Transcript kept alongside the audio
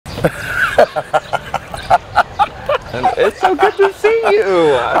It's so good to see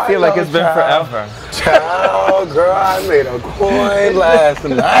you. I feel like it's been forever. Child, girl, I made a coin last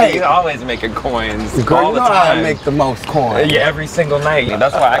night. You always making coins. Girl, all you the know time. I make the most coins. Yeah, every single night.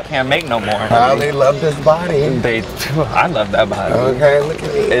 That's why I can't make no more. Oh, they love this body. They do. I love that body. Okay, look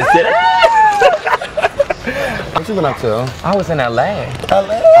at me. Is it? What you been up to? I was in LA.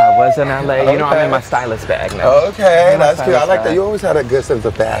 LA? I was in LA. You know, I'm in my stylist bag now. Okay, that's cute. I like that. You always had a good sense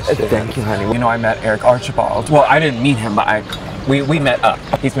of fashion. Thank you, honey. You know, I met Eric Archibald. Well, I didn't meet him, but we met up.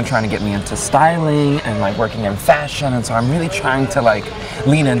 He's been trying to get me into styling and like working in fashion, and so I'm really trying to like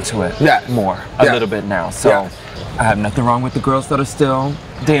lean into it more a little bit now. So I have nothing wrong with the girls that are still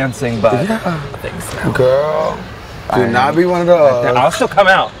dancing, but things now. Girl, do not be one of those. I'll still come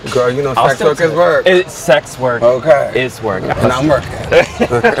out. Girl, you know sex work is work. It's sex work. Okay. It's work. And I'm working.